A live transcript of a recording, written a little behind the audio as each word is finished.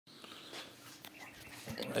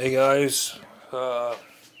Hey guys, man,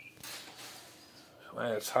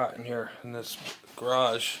 it's hot in here in this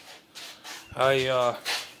garage. I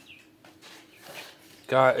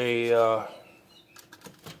got a I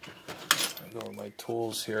go with my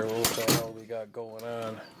tools here. What the hell we got going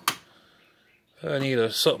on? I need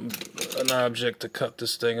an object to cut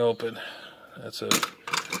this thing open. That's going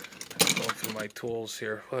for my tools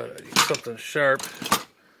here. But I need something sharp.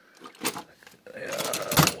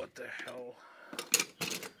 What the hell?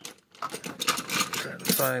 Trying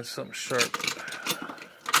to find something sharp.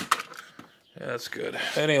 Yeah, that's good.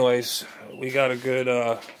 Anyways, we got a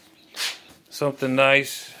good something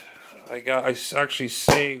nice. I actually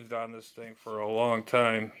saved on this thing for a long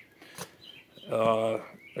time.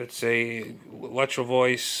 It's a Electro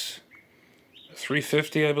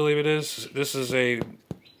 350, I believe it is. This is a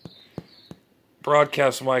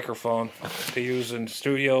broadcast microphone to use in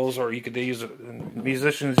studios, or they use it.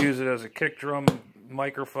 Musicians use it as a kick drum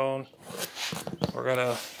microphone. We're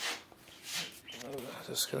gonna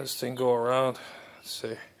just get this thing go around. Let's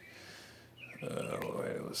see.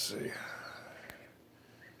 Let's see.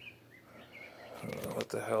 What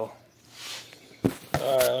the hell?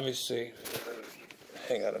 All right, let me see.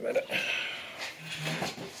 Hang on a minute.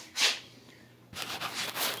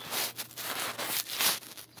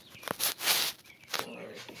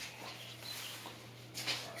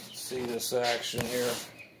 See this action here.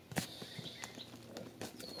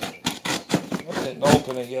 I didn't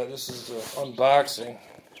open it yet. This is the unboxing.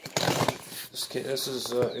 This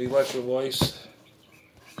is Electro Voice,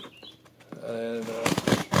 and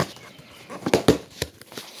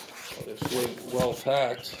it's really well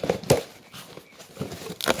packed.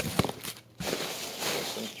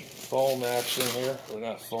 Some foam action here, or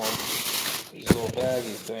not foam. These little baggy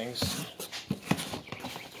things.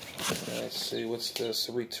 Let's see, what's this?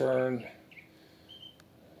 A return.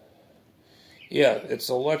 Yeah, it's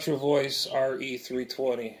Electro Voice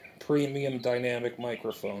RE320 Premium Dynamic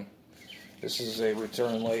Microphone. This is a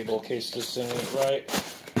return label in case this thing ain't right.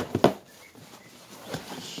 I'll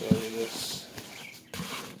show you this.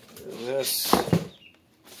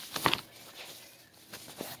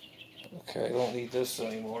 Okay, I don't need this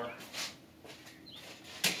anymore.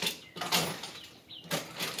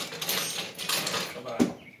 Come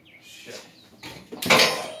on. Shit.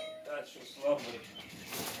 That's just lovely.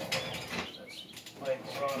 That's my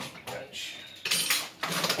cross bench.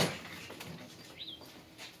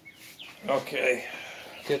 Okay,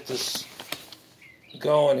 get this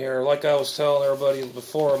going here. Like I was telling everybody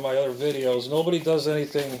before in my other videos, nobody does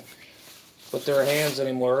anything with their hands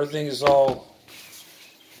anymore. Everything is all,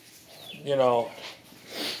 you know,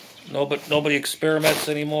 nobody experiments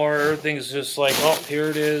anymore. Everything's just like, oh, here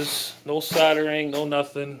it is. No soldering, no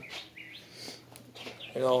nothing.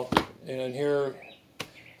 You know, and here,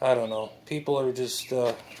 I don't know. People are just,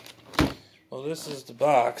 well, this is the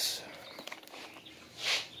box.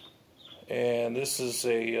 And this is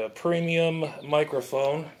a premium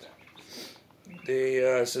microphone.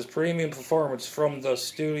 It says premium performance from the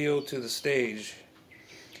studio to the stage.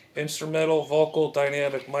 Instrumental, vocal,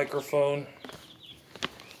 dynamic microphone.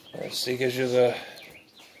 Let's see, gives you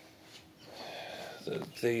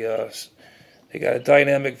they got a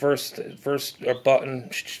dynamic verse button,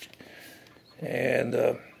 and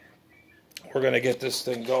we're gonna get this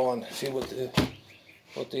thing going. See what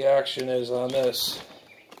the action is on this.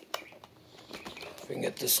 If we can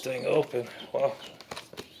get this thing open. Wow,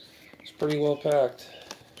 it's pretty well packed.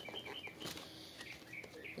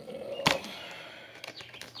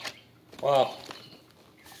 Wow,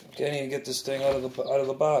 can't even get this thing out of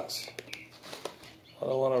the box. I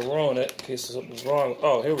don't want to ruin it in case something's wrong.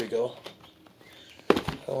 Oh, here we go. I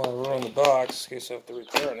don't want to ruin the box in case I have to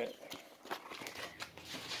return it.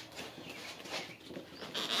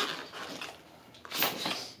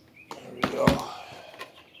 There we go.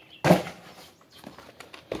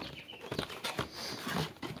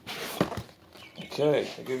 Okay,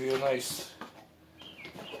 I'll give you a nice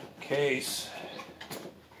case.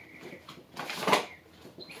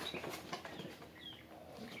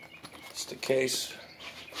 It's the case.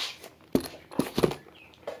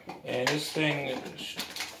 And this thing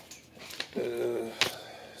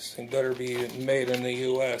better be made in the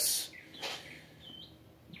U.S.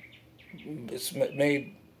 It's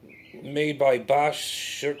made by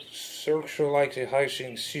Bosch,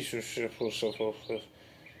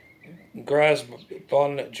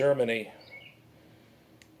 Grasbonn, Germany.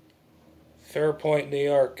 Fairpoint, New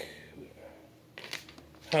York.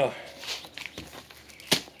 Huh.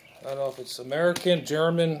 I don't know if it's American,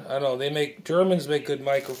 German. I don't know. Germans make good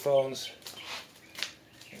microphones.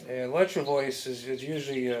 And Electro Voice is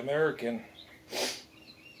usually American.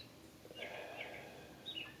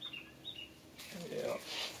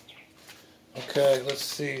 Okay, let's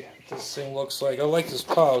see what this thing looks like. I like this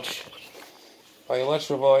pouch by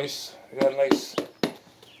Electro Voice. I got a nice.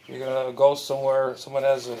 You're gonna go somewhere. Someone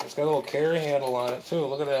has a. It's got a little carry handle on it too.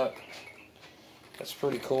 Look at that. That's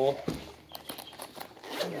pretty cool.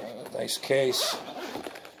 Nice case.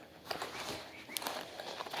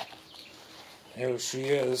 Here she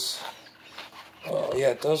is. Oh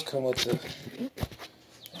yeah, it does come with the.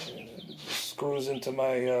 It screws into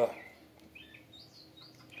my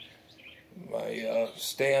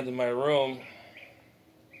stand in my room.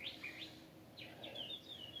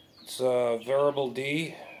 It's a Variable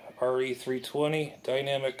D RE320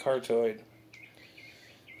 dynamic cartoid.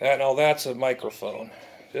 Now that's a microphone.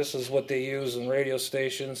 This is what they use in radio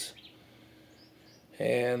stations,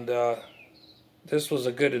 and this was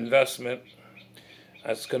a good investment.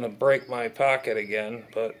 That's going to break my pocket again,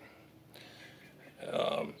 but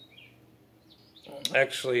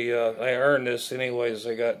actually I earned this anyways.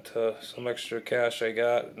 I got some extra cash I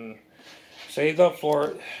got and saved up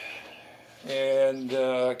for it, and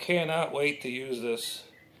I cannot wait to use this.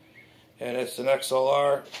 And it's an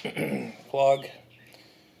XLR plug,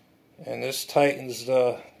 and this tightens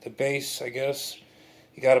the bass, I guess.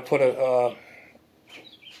 You got to put a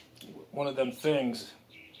one of them things,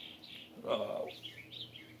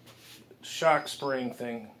 shock spring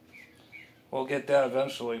thing. We'll get that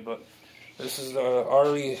eventually, but this is the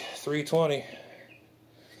RE320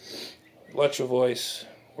 Electro Voice.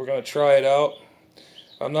 We're going to try it out.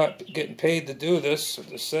 I'm not getting paid to do this or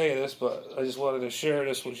to say this, but I just wanted to share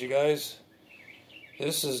this with you guys.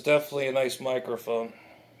 This is definitely a nice microphone,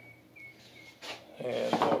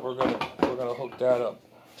 and we're gonna hook that up.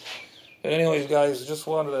 But anyways, guys, just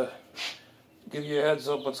wanted to give you a heads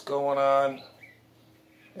up what's going on,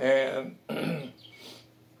 and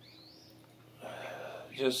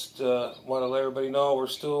just want to let everybody know we're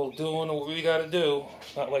still doing what we got to do.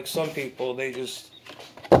 Not like some people, they just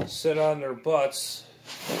sit on their butts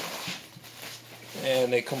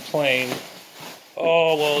and they complain.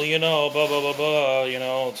 Oh, well, you know, blah, blah, blah, blah, you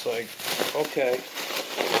know. It's like, okay,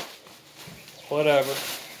 whatever.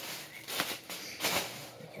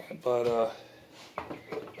 But,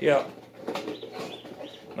 yeah,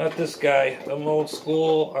 not this guy. I'm old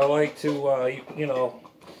school. I like to, you know,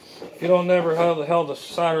 if you don't never held a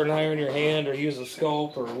soldering iron in your hand or use a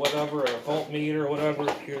scope or whatever, or a voltmeter or whatever,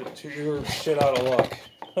 you're shit out of luck.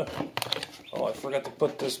 Oh, I forgot to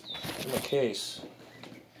put this in the case.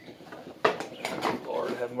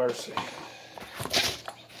 Lord have mercy. It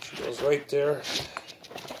goes right there.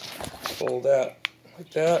 Fold that like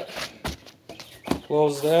that.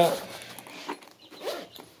 Close that.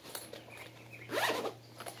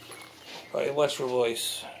 By Electro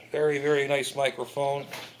Voice. Very, very nice microphone.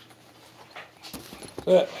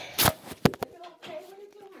 But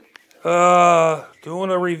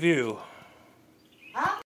doing a review.